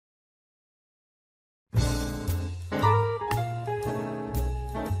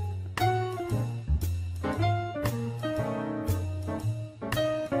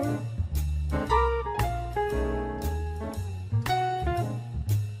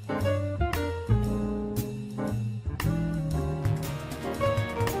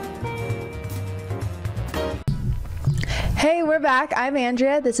Hey, we're back. I'm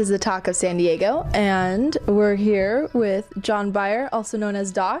Andrea. This is the Talk of San Diego, and we're here with John Beyer, also known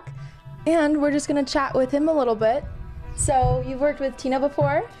as Doc, and we're just going to chat with him a little bit. So, you've worked with Tino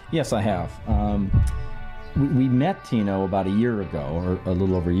before? Yes, I have. We met Tino about a year ago, or a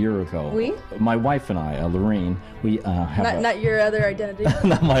little over a year ago. We? My wife and I, Lorraine, we have not your other identity?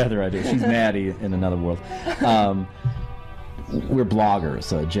 Not my other identity. She's Maddie in another world. We're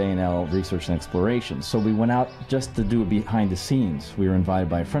bloggers, J&L Research and Exploration. So we went out just to do a behind the scenes. We were invited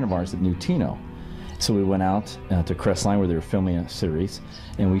by a friend of ours that knew Tino. So we went out to Crestline where they were filming a series,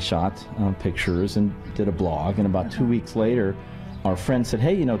 and we shot pictures and did a blog. And about 2 weeks later, our friend said,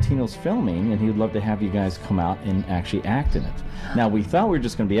 hey, you know, Tino's filming, and he'd love to have you guys come out and actually act in it. Now, we thought we were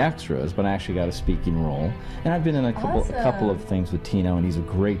just going to be extras, but I actually got a speaking role. And I've been in a couple of things with Tino, and he's a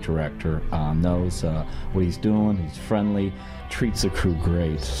great director, knows what he's doing, he's friendly, treats the crew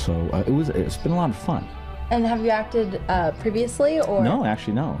great. So it's been a lot of fun. And have you acted previously, or? No,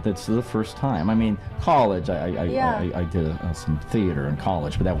 actually, no. That's the first time. I mean, college, I did some theater in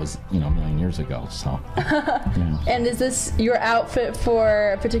college, but that was, a million years ago, so. And is this your outfit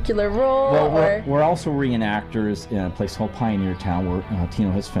for a particular role? Well, we're also reenactors in a place called Pioneer Town where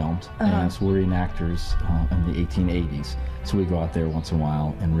Tino has filmed, and so we're reenactors in the 1880s. So we go out there once in a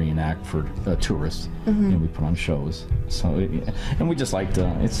while and reenact for tourists, and we put on shows. So, and we just like to,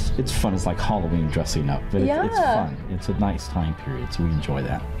 it's fun. It's like Halloween dressing up, but it's fun. It's a nice time period, so we enjoy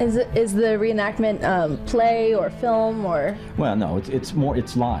that. Is the reenactment play or film or? Well, no, it's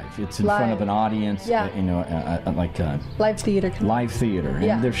live. It's in front of an audience, like live theater. Live theater,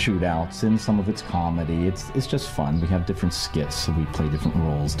 and there's shootouts, and some of it's comedy. It's just fun. We have different skits, so we play different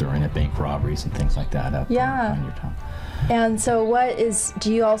roles during it, bank robberies and things like that at Pioneer Town. And so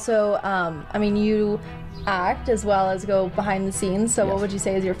do you also, you act as well as go behind the scenes, so what would you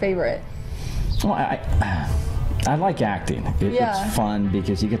say is your favorite? Well, I like acting. It's fun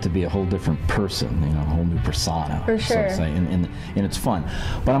because you get to be a whole different person, a whole new persona, for sure. So to say, and it's fun.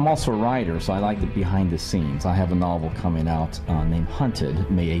 But I'm also a writer, so I like the behind the scenes. I have a novel coming out named Hunted,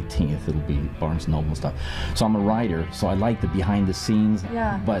 May 18th. It'll be Barnes & Noble and stuff. So I'm a writer, so I like the behind the scenes,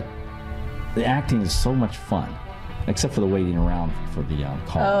 but the acting is so much fun. Except for the waiting around for the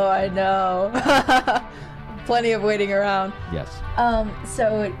call. Oh, I know. Plenty of waiting around. Yes.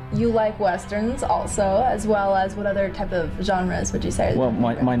 So you like Westerns also, as well as what other type of genres would you say? Well,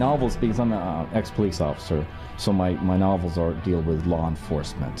 my novels, because I'm an ex-police officer, so my novels deal with law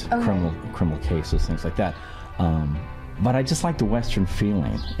enforcement, criminal cases, things like that. But I just like the Western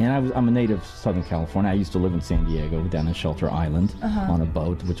feeling. And I'm a native of Southern California. I used to live in San Diego, down in Shelter Island, on a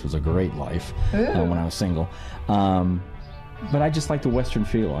boat, which was a great life when I was single. But I just like the Western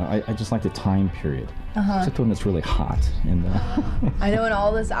feel. I just like the time period. Except when it's really hot. And, I know, in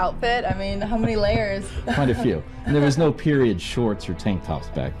all this outfit, how many layers? Quite a few. And there was no period shorts or tank tops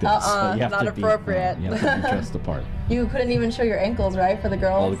back then. So you have not to appropriate. You have to be dressed apart. You couldn't even show your ankles, right, for the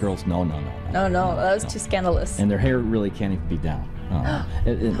girls? Oh, the girls, no. No, that was too scandalous. And their hair really can't even be down.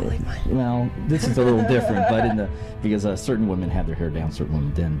 Totally well, this is a little different, but because certain women had their hair down, certain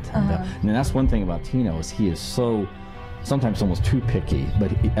women didn't. And that's one thing about Tino, is he is so, sometimes almost too picky,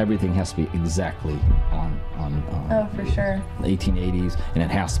 but everything has to be exactly on for sure. the 1880s, and it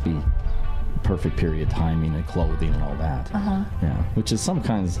has to be perfect period timing and clothing and all that. Which is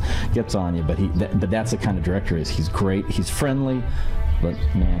sometimes gets on you, but that's the kind of director he is. He's great, he's friendly, but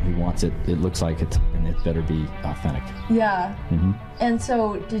man, he wants it looks like it, and it better be authentic. And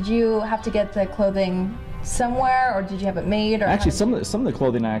so did you have to get the clothing somewhere, or did you have it made? Or actually, some of the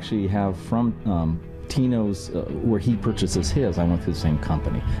clothing I actually have from Tino's, where he purchases his. I went to the same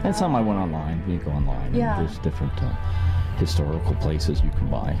company, and some I went online. You go online, and there's different historical places you can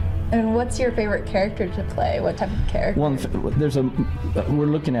buy. And what's your favorite character to play? What type of character? Well, we're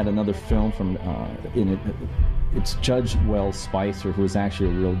looking at another film from it's Judge Wells Spicer, who was actually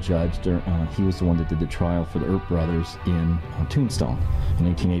a real judge. He was the one that did the trial for the Earp brothers in Tombstone in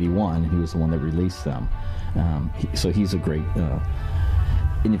 1881. He was the one that released them. So he's a great.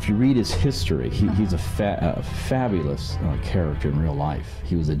 And if you read his history, he's a fabulous character in real life.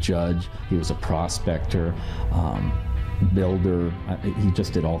 He was a judge. He was a prospector. Builder. He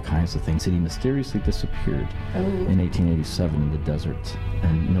just did all kinds of things, and he mysteriously disappeared in 1887 in the desert,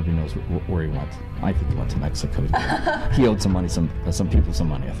 and nobody knows where he went. I think he went to Mexico. He owed some money, some people some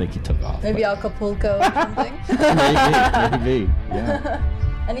money. I think he took off. Maybe Acapulco or something. Maybe, yeah.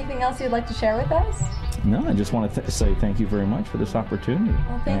 Anything else you'd like to share with us? No, I just want to say thank you very much for this opportunity.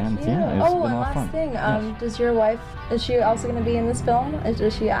 Well, thank you. Yeah, it's been a and lot of last fun. thing, Yes. does your wife, is she also going to be in this film?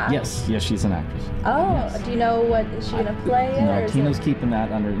 Does she act? Yes, she's an actress. Oh, Yes. do you know what, is she going to play it? No, or is Tino's it... keeping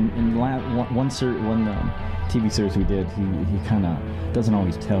that under. In one TV series we did, he kind of doesn't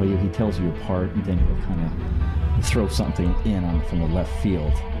always tell you. He tells you your part, and then he'll kind of throw something in from the left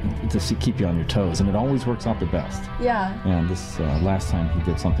field to keep you on your toes, and it always works out the best. Yeah. And this last time he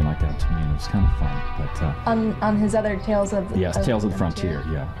did something like that to me, and it was kind of fun. But On his other Tales of... yes, Tales of the Frontier,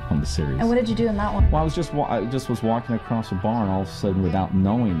 on the series. And what did you do in that one? Well, I just was walking across a bar, and all of a sudden, without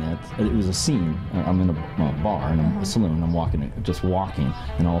knowing it was a scene. I'm in a bar in a saloon. I'm walking,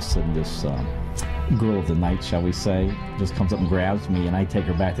 and all of a sudden, this girl of the night, shall we say, just comes up and grabs me, and I take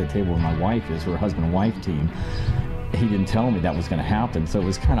her back to the table where my wife is, her husband and wife team. He didn't tell me that was going to happen, so it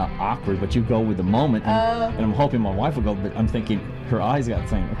was kind of awkward, but you go with the moment, and I'm hoping my wife will go, but I'm thinking her eyes got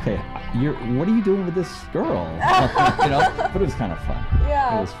saying, okay, what are you doing with this girl? But it was kind of fun.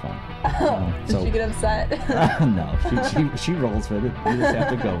 Yeah. It was fun. Did she get upset? No, she rolls with it. You just have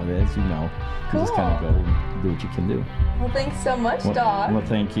to go with it, as you know. You just kind of go and do what you can do. Well, thanks so much, Well, Doc. well,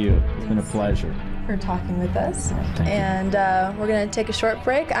 thank you. It's been a pleasure. For talking with us. Thank you. And we're going to take a short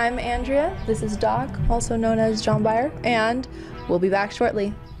break. I'm Andrea. This is Doc, also known as John Beyer, and we'll be back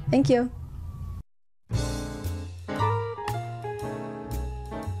shortly. Thank you.